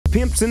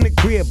Pimps in the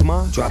crib,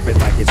 ma. Drop it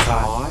like it's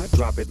hot.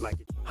 Drop it like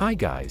it's... Hi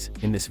guys,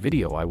 in this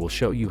video I will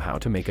show you how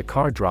to make a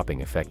car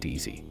dropping effect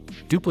easy.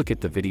 Duplicate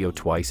the video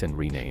twice and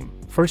rename.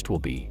 First will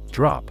be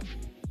drop,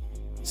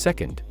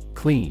 second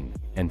clean,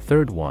 and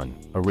third one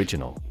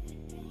original.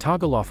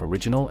 Toggle off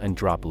original and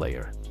drop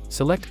layer.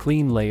 Select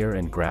clean layer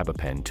and grab a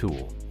pen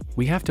tool.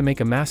 We have to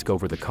make a mask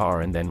over the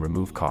car and then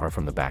remove car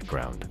from the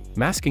background.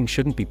 Masking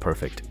shouldn't be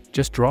perfect,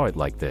 just draw it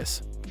like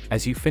this.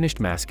 As you finished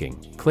masking,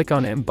 click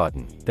on M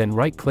button, then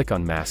right-click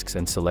on masks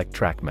and select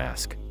track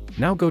mask.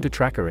 Now go to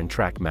tracker and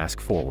track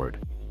mask forward.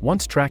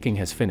 Once tracking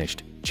has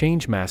finished,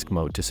 change mask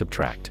mode to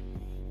subtract.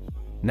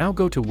 Now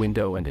go to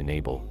window and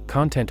enable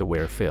content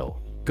aware fill.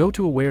 Go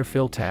to aware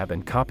fill tab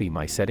and copy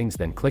my settings,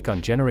 then click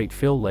on generate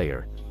fill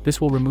layer.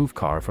 This will remove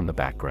car from the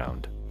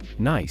background.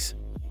 Nice.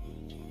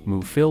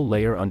 Move fill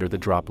layer under the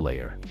drop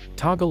layer.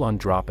 Toggle on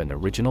drop and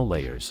original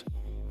layers.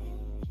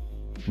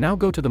 Now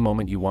go to the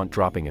moment you want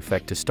dropping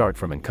effect to start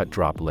from and cut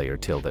drop layer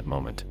till that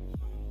moment.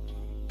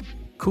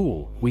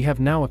 Cool, we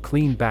have now a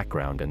clean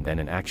background and then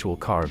an actual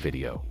car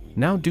video.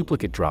 Now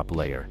duplicate drop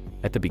layer.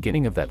 At the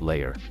beginning of that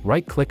layer,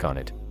 right-click on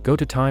it, go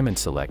to time and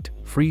select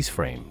freeze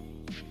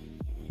frame.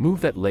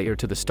 Move that layer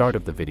to the start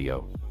of the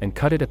video, and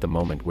cut it at the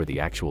moment where the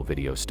actual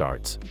video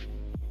starts.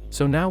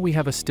 So now we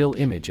have a still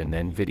image and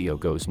then video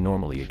goes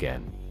normally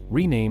again.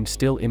 Rename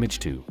still image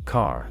to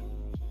car.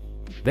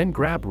 Then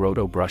grab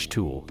Roto Brush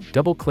tool,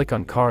 double-click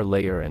on car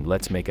layer and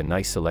let's make a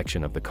nice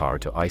selection of the car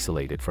to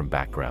isolate it from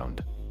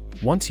background.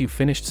 Once you've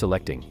finished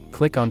selecting,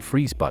 click on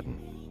freeze button.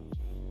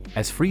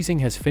 As freezing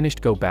has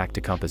finished, go back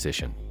to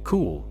composition.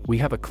 Cool, we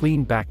have a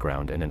clean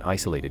background and an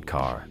isolated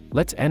car.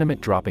 Let's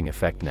animate dropping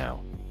effect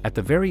now. At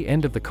the very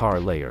end of the car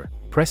layer,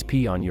 press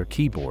P on your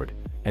keyboard,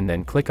 and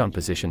then click on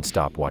position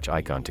stopwatch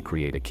icon to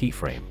create a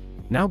keyframe.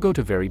 Now go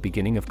to very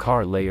beginning of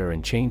car layer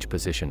and change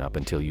position up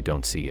until you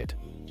don't see it.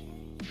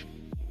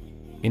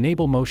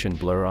 Enable motion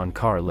blur on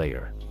car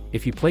layer.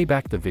 If you play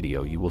back the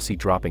video you will see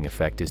dropping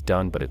effect is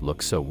done, but it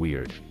looks so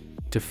weird.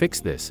 To fix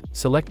this,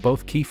 select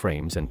both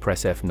keyframes and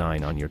press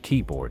F9 on your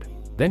keyboard.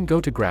 Then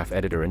go to graph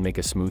editor and make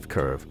a smooth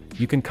curve.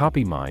 You can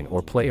copy mine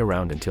or play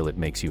around until it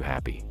makes you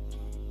happy.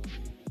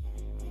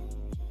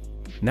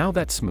 Now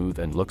that's smooth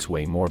and looks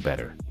way more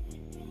better.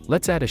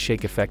 Let's add a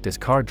shake effect as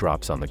car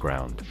drops on the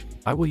ground.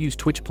 I will use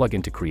Twitch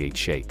plugin to create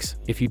shakes.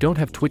 If you don't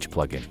have Twitch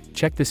plugin,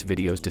 check this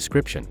video's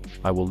description.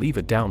 I will leave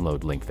a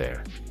download link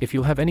there. If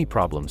you'll have any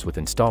problems with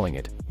installing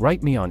it,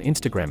 write me on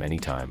Instagram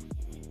anytime.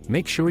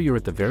 Make sure you're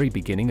at the very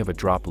beginning of a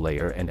drop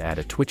layer and add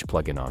a Twitch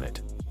plugin on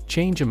it.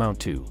 Change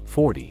amount to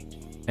 40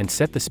 and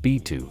set the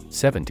speed to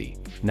 70.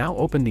 Now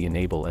open the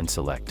enable and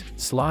select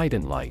slide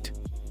and light.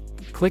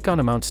 Click on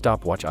amount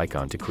stopwatch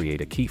icon to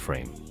create a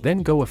keyframe.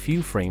 Then go a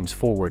few frames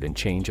forward and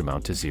change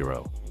amount to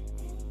 0.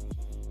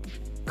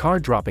 Car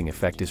dropping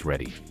effect is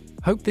ready.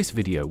 Hope this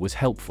video was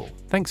helpful.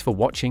 Thanks for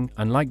watching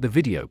and like the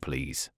video please.